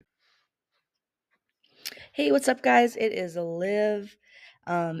Hey, what's up, guys? It is Liv.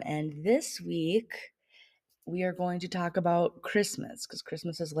 And this week we are going to talk about Christmas because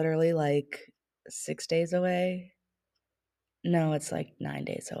Christmas is literally like 6 days away. No, it's like 9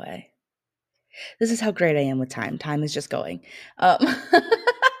 days away. This is how great I am with time. Time is just going. Um,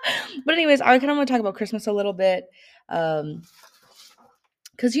 but, anyways, I kind of want to talk about Christmas a little bit because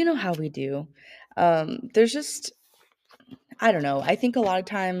you know how we do. There's just, I don't know. I think a lot of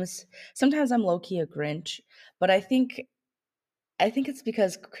times, sometimes I'm low key a Grinch, but I think it's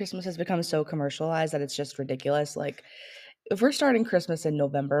because Christmas has become so commercialized that it's just ridiculous. Like, if we're starting Christmas in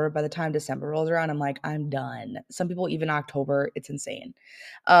November, by the time December rolls around, I'm like, I'm done. Some people even October, it's insane.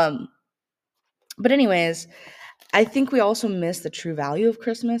 Um, but anyways, I think we also miss the true value of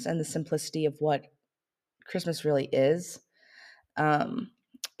Christmas and the simplicity of what Christmas really is. Um,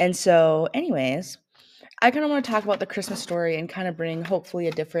 and so, anyways, I kind of want to talk about the Christmas story and kind of bring hopefully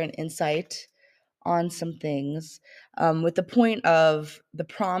a different insight on some things, with the point of the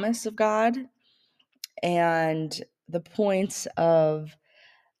promise of God and the points of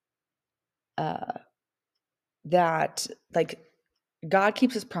uh, that, like, God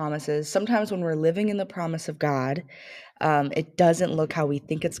keeps his promises. Sometimes when we're living in the promise of God, it doesn't look how we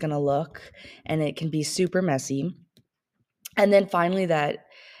think it's going to look, and it can be super messy. And then finally, that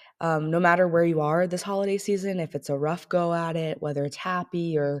no matter where you are this holiday season, if it's a rough go at it, whether it's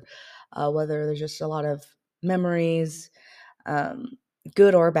happy or whether there's just a lot of memories, um,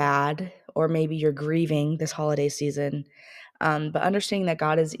 good or bad, or maybe you're grieving this holiday season, but understanding that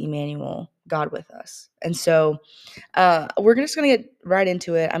God is Emmanuel, God with us. And so we're just going to get right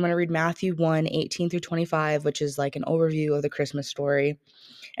into it. I'm going to read Matthew 1:18 through 25, which is like an overview of the Christmas story.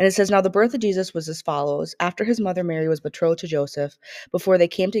 And it says, "Now the birth of Jesus was as follows. After his mother Mary was betrothed to Joseph, before they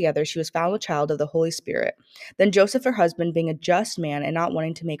came together, she was found with child of the Holy Spirit. Then Joseph, her husband, being a just man and not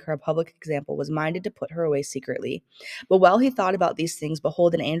wanting to make her a public example, was minded to put her away secretly. But while he thought about these things,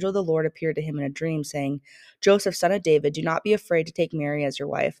 behold, an angel of the Lord appeared to him in a dream, saying, 'Joseph, son of David, do not be afraid to take Mary as your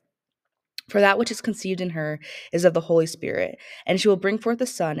wife. For that which is conceived in her is of the Holy Spirit, and she will bring forth a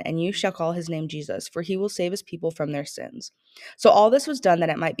son, and you shall call his name Jesus, for he will save his people from their sins.' So all this was done that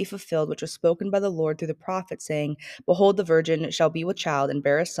it might be fulfilled, which was spoken by the Lord through the prophet, saying, 'Behold, the virgin shall be with child and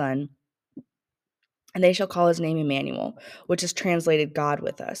bear a son, and they shall call his name Emmanuel,' which is translated God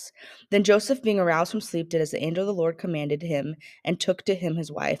with us. Then Joseph, being aroused from sleep, did as the angel of the Lord commanded him, and took to him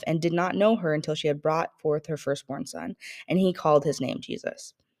his wife, and did not know her until she had brought forth her firstborn son, and he called his name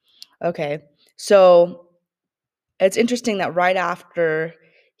Jesus." Okay, so it's interesting that right after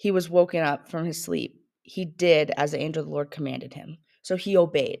he was woken up from his sleep, he did as the angel of the Lord commanded him. So he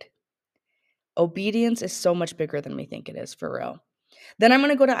obeyed. Obedience is so much bigger than we think it is, for real. Then I'm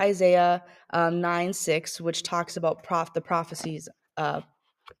going to go to Isaiah 9:6, which talks about the prophecies uh,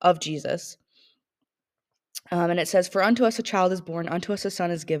 of Jesus. And it says, "For unto us a child is born, unto us a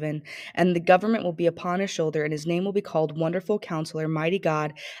son is given, and the government will be upon his shoulder, and his name will be called Wonderful Counselor, Mighty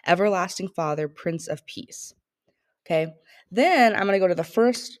God, Everlasting Father, Prince of Peace." Okay. Then I'm going to go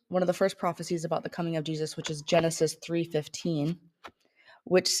to one of the first prophecies about the coming of Jesus, which is Genesis 3:15,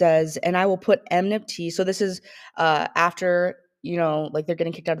 which says, "And I will put enmity." So this is after, like they're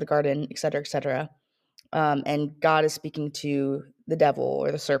getting kicked out of the garden, et cetera, et cetera. And God is speaking to the devil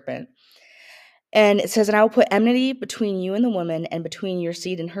or the serpent. And it says, "And I will put enmity between you and the woman, and between your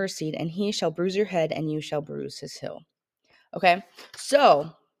seed and her seed, and he shall bruise your head, and you shall bruise his heel." Okay.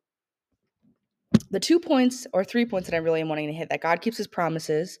 So the 2 points or 3 points that I really am wanting to hit, that God keeps his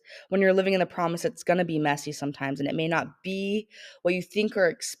promises. When you're living in the promise, it's going to be messy sometimes, and it may not be what you think or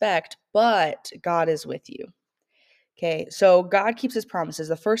expect, but God is with you. Okay, so God keeps his promises.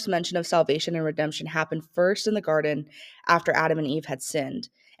 The first mention of salvation and redemption happened first in the garden after Adam and Eve had sinned.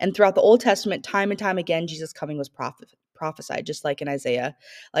 And throughout the Old Testament, time and time again, Jesus' coming was prophesied, just like in Isaiah,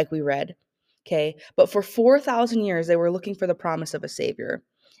 like we read. Okay, but for 4,000 years, they were looking for the promise of a Savior.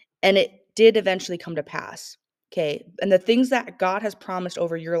 And it did eventually come to pass. Okay. And the things that God has promised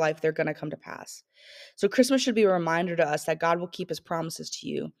over your life, they're going to come to pass. So Christmas should be a reminder to us that God will keep his promises to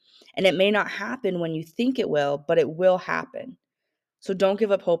you. And it may not happen when you think it will, but it will happen. So don't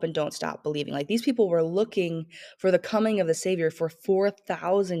give up hope and don't stop believing. Like, these people were looking for the coming of the Savior for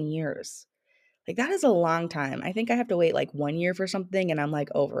 4,000 years. Like, that is a long time. I think I have to wait like 1 year for something and I'm like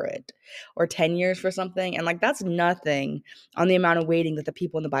over it. Or 10 years for something. And like, that's nothing on the amount of waiting that the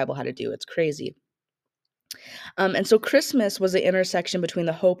people in the Bible had to do. It's crazy. And so Christmas was the intersection between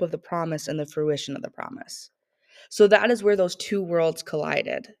the hope of the promise and the fruition of the promise. So that is where those two worlds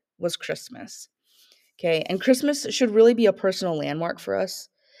collided, was Christmas. Okay. And Christmas should really be a personal landmark for us,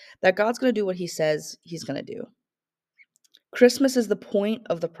 that God's going to do what he says he's going to do. Christmas is the point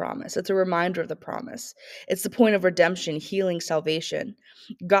of the promise. It's a reminder of the promise. It's the point of redemption, healing, salvation.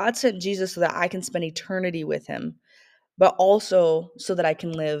 God sent Jesus so that I can spend eternity with him, but also so that I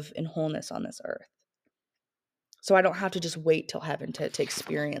can live in wholeness on this earth. So I don't have to just wait till heaven to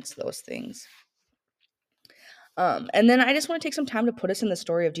experience those things. And then I just want to take some time to put us in the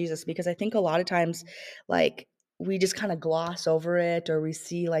story of Jesus, because I think a lot of times, like, we just kind of gloss over it, or we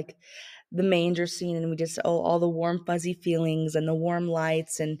see like the manger scene and we just, oh, all the warm fuzzy feelings and the warm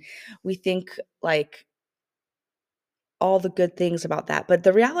lights, and we think like all the good things about that. But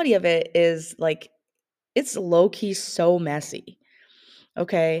the reality of it is, like, it's low key so messy.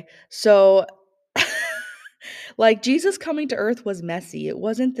 Okay. So like, Jesus coming to earth was messy. It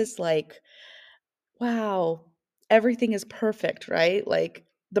wasn't this like, wow, everything is perfect, right? Like,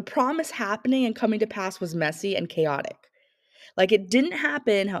 the promise happening and coming to pass was messy and chaotic. Like, it didn't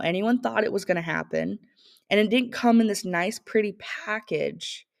happen how anyone thought it was going to happen, and it didn't come in this nice, pretty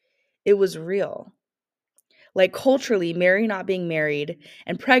package. It was real. Like, culturally, Mary not being married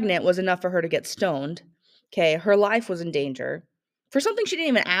and pregnant was enough for her to get stoned. Okay. Her life was in danger for something she didn't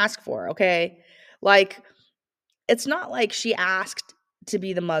even ask for. Okay. Like, it's not like she asked to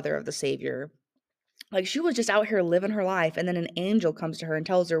be the mother of the Savior. Like, she was just out here living her life, and then an angel comes to her and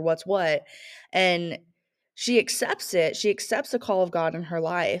tells her what's what, and she accepts it. She accepts the call of God in her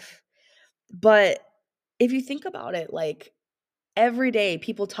life. But if you think about it, like, every day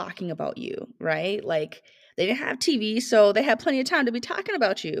people talking about you, right? Like, they didn't have TV, so they had plenty of time to be talking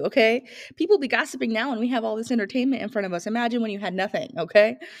about you, okay? People be gossiping now, and we have all this entertainment in front of us. Imagine when you had nothing,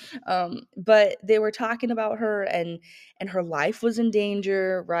 okay? But they were talking about her, and her life was in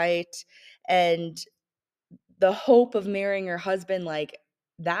danger, right? And the hope of marrying her husband, like,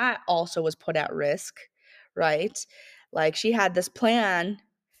 that also was put at risk, right? Like, she had this plan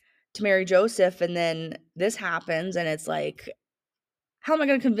to marry Joseph, and then this happens, and it's like, how am I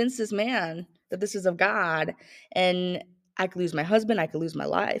going to convince this man that this is of God? And I could lose my husband, I could lose my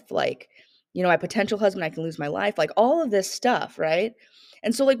life, like, my potential husband, I can lose my life, like, all of this stuff, right?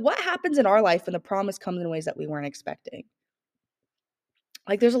 And so, like, what happens in our life when the promise comes in ways that we weren't expecting?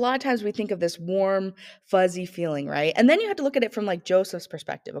 Like, there's a lot of times we think of this warm, fuzzy feeling, right? And then you have to look at it from, like, Joseph's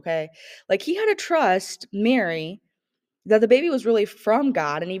perspective, okay? Like, he had to trust Mary that the baby was really from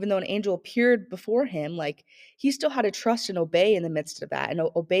God, and even though an angel appeared before him, like, he still had to trust and obey in the midst of that, and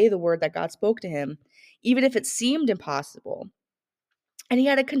obey the word that God spoke to him, even if it seemed impossible. And he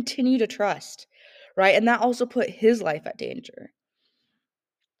had to continue to trust, right? And that also put his life at danger.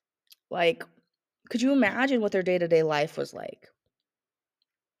 Like, could you imagine what their day-to-day life was like?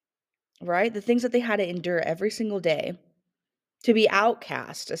 Right? The things that they had to endure every single day, to be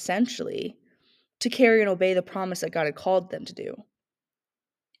outcast, essentially, to carry and obey the promise that God had called them to do.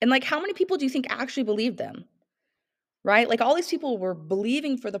 And, like, how many people do you think actually believed them? Right? Like, all these people were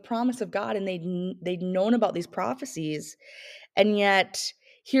believing for the promise of God, and they'd known about these prophecies, and yet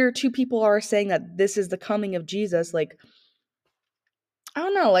here two people are saying that this is the coming of Jesus. Like, I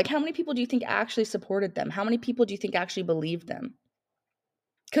don't know, like, how many people do you think actually supported them? How many people do you think actually believed them?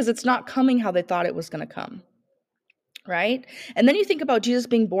 Because it's not coming how they thought it was gonna come, right? And then you think about Jesus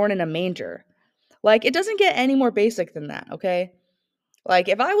being born in a manger. Like, it doesn't get any more basic than that, okay? Like,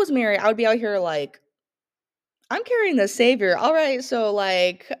 if I was Mary, I would be out here like, I'm carrying the savior. All right, so,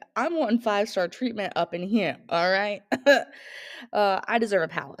 like, I'm wanting five-star treatment up in here. All right. I deserve a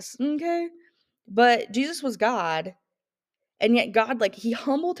palace. Okay. But Jesus was God. And yet, God, like, he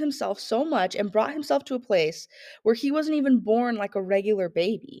humbled himself so much and brought himself to a place where he wasn't even born like a regular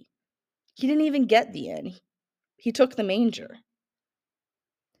baby. He didn't even get the inn, he took the manger.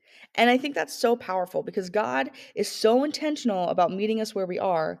 And I think that's so powerful, because God is so intentional about meeting us where we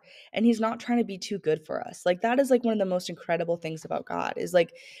are, and he's not trying to be too good for us. Like, that is like one of the most incredible things about God, is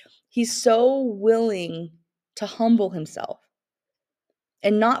like, he's so willing to humble himself,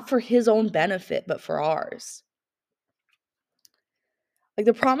 and not for his own benefit but for ours. Like,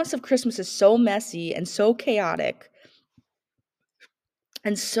 the promise of Christmas is so messy and so chaotic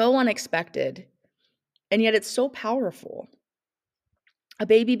and so unexpected, and yet it's so powerful. A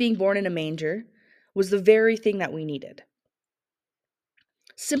baby being born in a manger was the very thing that we needed.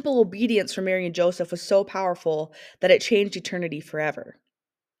 Simple obedience from Mary and Joseph was so powerful that it changed eternity forever.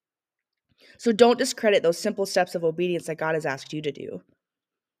 So don't discredit those simple steps of obedience that God has asked you to do.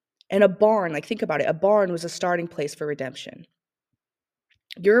 And a barn, like, think about it, a barn was a starting place for redemption.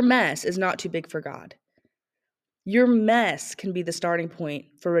 Your mess is not too big for God. Your mess can be the starting point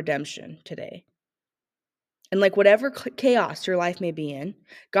for redemption today. And, like, whatever chaos your life may be in,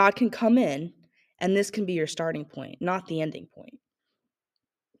 God can come in, and this can be your starting point, not the ending point.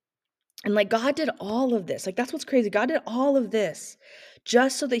 And like God did all of this. Like that's what's crazy. God did all of this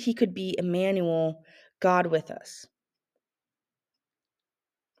just so that he could be Emmanuel, God with us.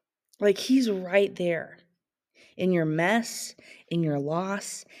 Like he's right there in your mess, in your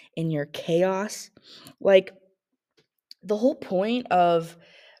loss, in your chaos. Like the whole point of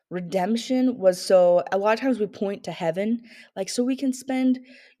redemption was, so a lot of times we point to heaven, like so we can spend,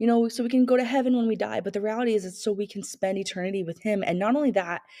 so we can go to heaven when we die. But the reality is it's so we can spend eternity with him. And not only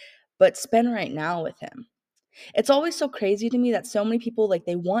that, but spend right now with him. It's always so crazy to me that so many people, like,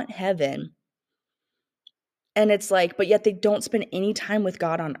 they want heaven, and it's like, but yet they don't spend any time with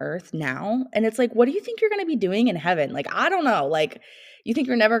God on earth now. And it's like, what do you think you're going to be doing in heaven? Like, I don't know. Like, you think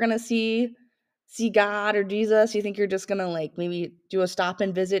you're never going to see God or Jesus? You think you're just going to like maybe do a stop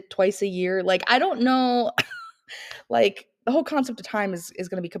and visit twice a year? Like, I don't know. Like, the whole concept of time is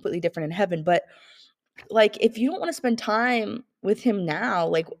going to be completely different in heaven. But like, if you don't want to spend time with him now,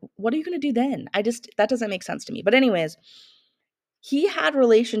 like, what are you going to do then? That doesn't make sense to me. But anyways, he had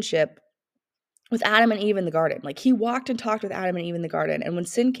relationship with Adam and Eve in the garden. Like he walked and talked with Adam and Eve in the garden. And when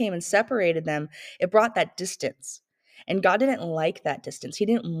sin came and separated them, it brought that distance. And God didn't like that distance. He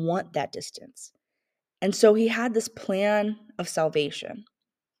didn't want that distance. And so he had this plan of salvation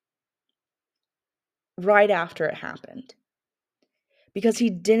right after it happened because he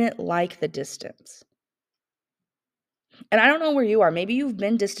didn't like the distance. And I don't know where you are. Maybe you've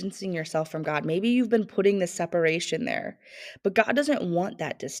been distancing yourself from God. Maybe you've been putting the separation there. But God doesn't want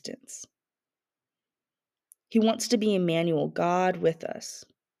that distance. He wants to be Emmanuel, God with us.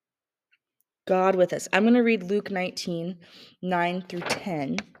 God with us. I'm going to read Luke 19, 9 through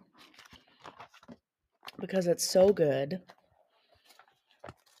 10, because it's so good.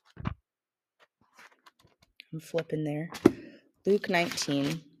 I'm flipping there. Luke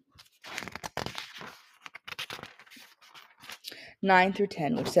 19, 9 through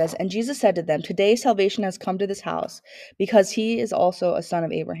 10, which says, "And Jesus said to them, 'Today salvation has come to this house, because he is also a son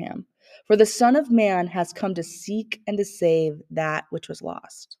of Abraham. For the Son of Man has come to seek and to save that which was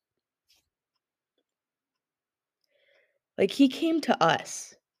lost.'" Like he came to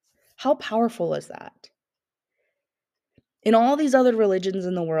us. How powerful is that? In all these other religions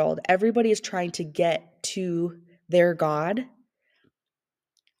in the world, everybody is trying to get to their God.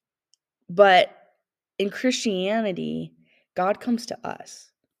 But in Christianity, God comes to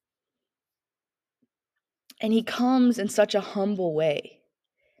us. And he comes in such a humble way,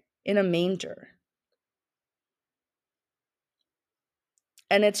 in a manger.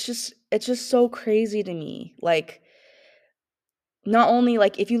 And it's just so crazy to me. Like, not only,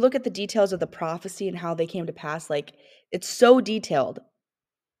 like, if you look at the details of the prophecy and how they came to pass, like, it's so detailed.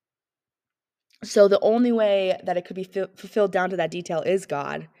 So the only way that it could be fulfilled down to that detail is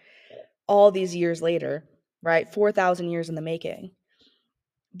God, all these years later, right? 4,000 years in the making.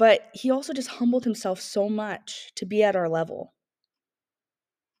 But he also just humbled himself so much to be at our level.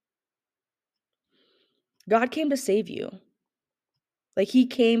 God came to save you. Like he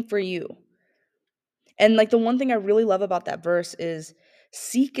came for you. And like the one thing I really love about that verse is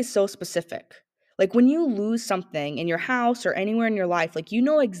seek is so specific. Like when you lose something in your house or anywhere in your life, like you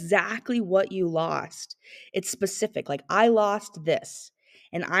know exactly what you lost. It's specific. Like I lost this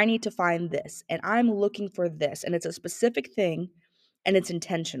and I need to find this and I'm looking for this, and it's a specific thing and it's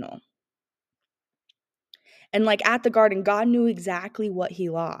intentional. And like at the garden, God knew exactly what he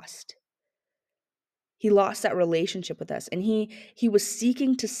lost. He lost that relationship with us, and he was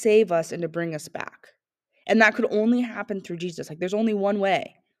seeking to save us and to bring us back. And that could only happen through Jesus. Like there's only one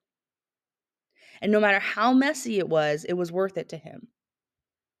way. And no matter how messy it was worth it to him.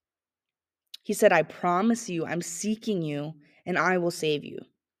 He said, "I promise you, I'm seeking you and I will save you."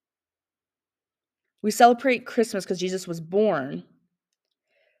 We celebrate Christmas because Jesus was born,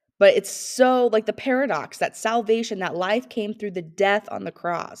 but it's so like the paradox that salvation, that life came through the death on the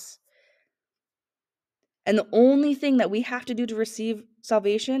cross. And the only thing that we have to do to receive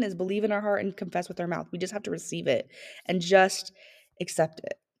salvation is believe in our heart and confess with our mouth. We just have to receive it and just accept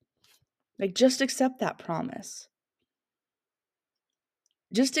it. Like, just accept that promise.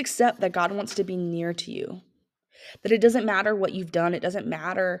 Just accept that God wants to be near to you. That it doesn't matter what you've done. It doesn't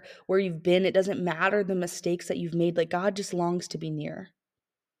matter where you've been. It doesn't matter the mistakes that you've made. Like, God just longs to be near,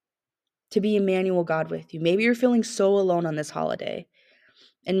 to be Emmanuel, God with you. Maybe you're feeling so alone on this holiday.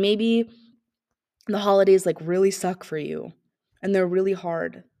 And maybe the holidays like really suck for you and they're really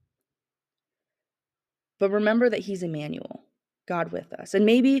hard. But remember that he's Emmanuel, God with us. And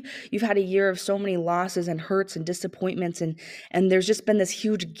maybe you've had a year of so many losses and hurts and disappointments, and there's just been this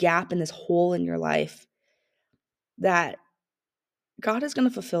huge gap and this hole in your life that God is going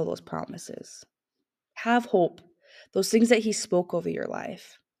to fulfill those promises. Have hope, those things that he spoke over your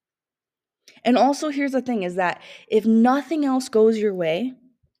life. And also, here's the thing is that if nothing else goes your way,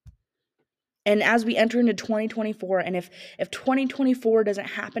 and as we enter into 2024, and if 2024 doesn't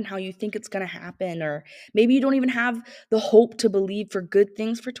happen how you think it's going to happen, or maybe you don't even have the hope to believe for good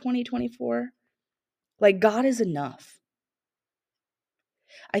things for 2024, like, God is enough.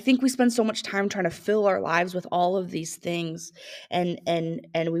 I think we spend so much time trying to fill our lives with all of these things, and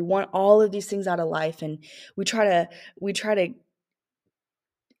we want all of these things out of life, and we try to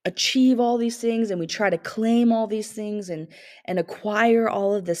achieve all these things, and we try to claim all these things and acquire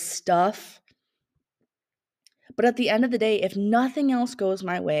all of this stuff. But at the end of the day, if nothing else goes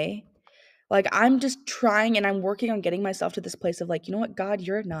my way, like, I'm just trying and I'm working on getting myself to this place of, like, you know what, God,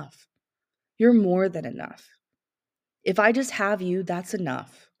 you're enough. You're more than enough. If I just have you, that's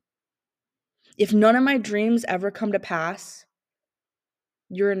enough. If none of my dreams ever come to pass,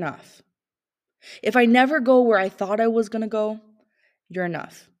 you're enough. If I never go where I thought I was going to go, you're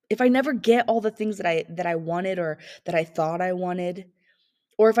enough. If I never get all the things that I wanted, or that I thought I wanted,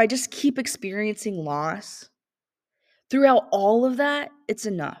 or if I just keep experiencing loss, throughout all of that, it's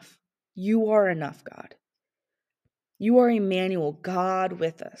enough. You are enough, God. You are Emmanuel, God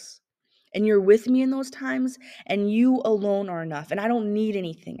with us. And you're with me in those times, and you alone are enough. And I don't need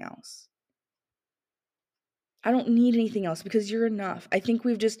anything else. I don't need anything else because you're enough. I think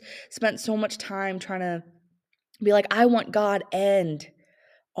we've just spent so much time trying to be like, I want God and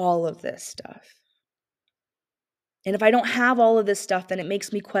all of this stuff. And if I don't have all of this stuff, then it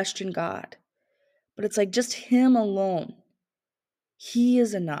makes me question God. But it's like, just Him alone. He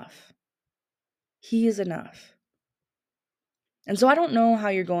is enough. He is enough. And so I don't know how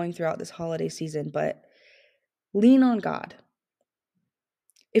you're going throughout this holiday season, but lean on God.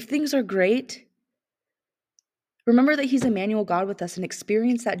 If things are great, remember that He's Emmanuel, God with us, and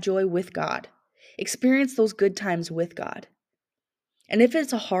experience that joy with God. Experience those good times with God. And if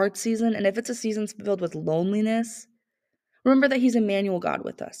it's a hard season, and if it's a season filled with loneliness, remember that He's Emmanuel, God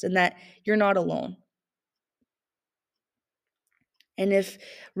with us, and that you're not alone. And if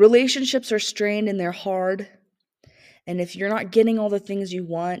relationships are strained and they're hard, and if you're not getting all the things you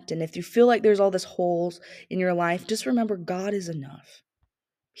want, and if you feel like there's all this holes in your life, just remember God is enough.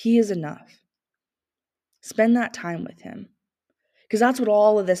 He is enough. Spend that time with Him, because that's what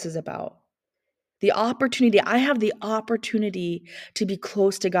all of this is about. The opportunity, I have the opportunity to be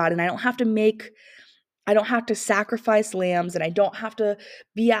close to God, and I don't have to sacrifice lambs, and I don't have to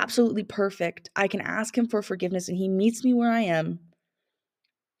be absolutely perfect. I can ask Him for forgiveness, and He meets me where I am.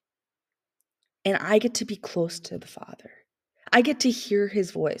 And I get to be close to the Father. I get to hear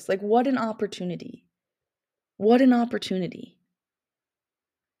His voice. Like, what an opportunity. What an opportunity.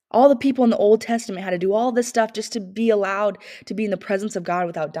 All the people in the Old Testament had to do all this stuff just to be allowed to be in the presence of God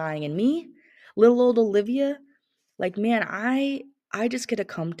without dying. And me, little old Olivia, like, man, I just get to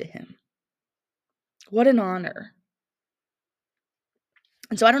come to Him. What an honor.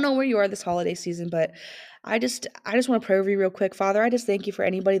 And so I don't know where you are this holiday season, but I just want to pray over you real quick. Father, I just thank you for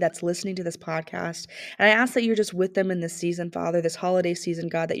anybody that's listening to this podcast. And I ask that you're just with them in this season, Father, this holiday season,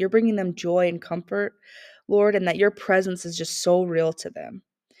 God, that you're bringing them joy and comfort, Lord, and that your presence is just so real to them.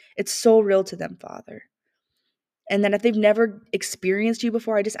 It's so real to them, Father. And then if they've never experienced you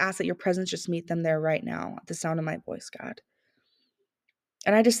before, I just ask that your presence just meet them there right now at the sound of my voice, God.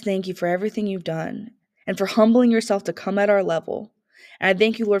 And I just thank you for everything you've done and for humbling yourself to come at our level. And I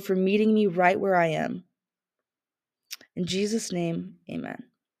thank you, Lord, for meeting me right where I am. In Jesus' name, amen.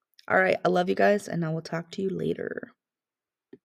 All right, I love you guys, and I will talk to you later.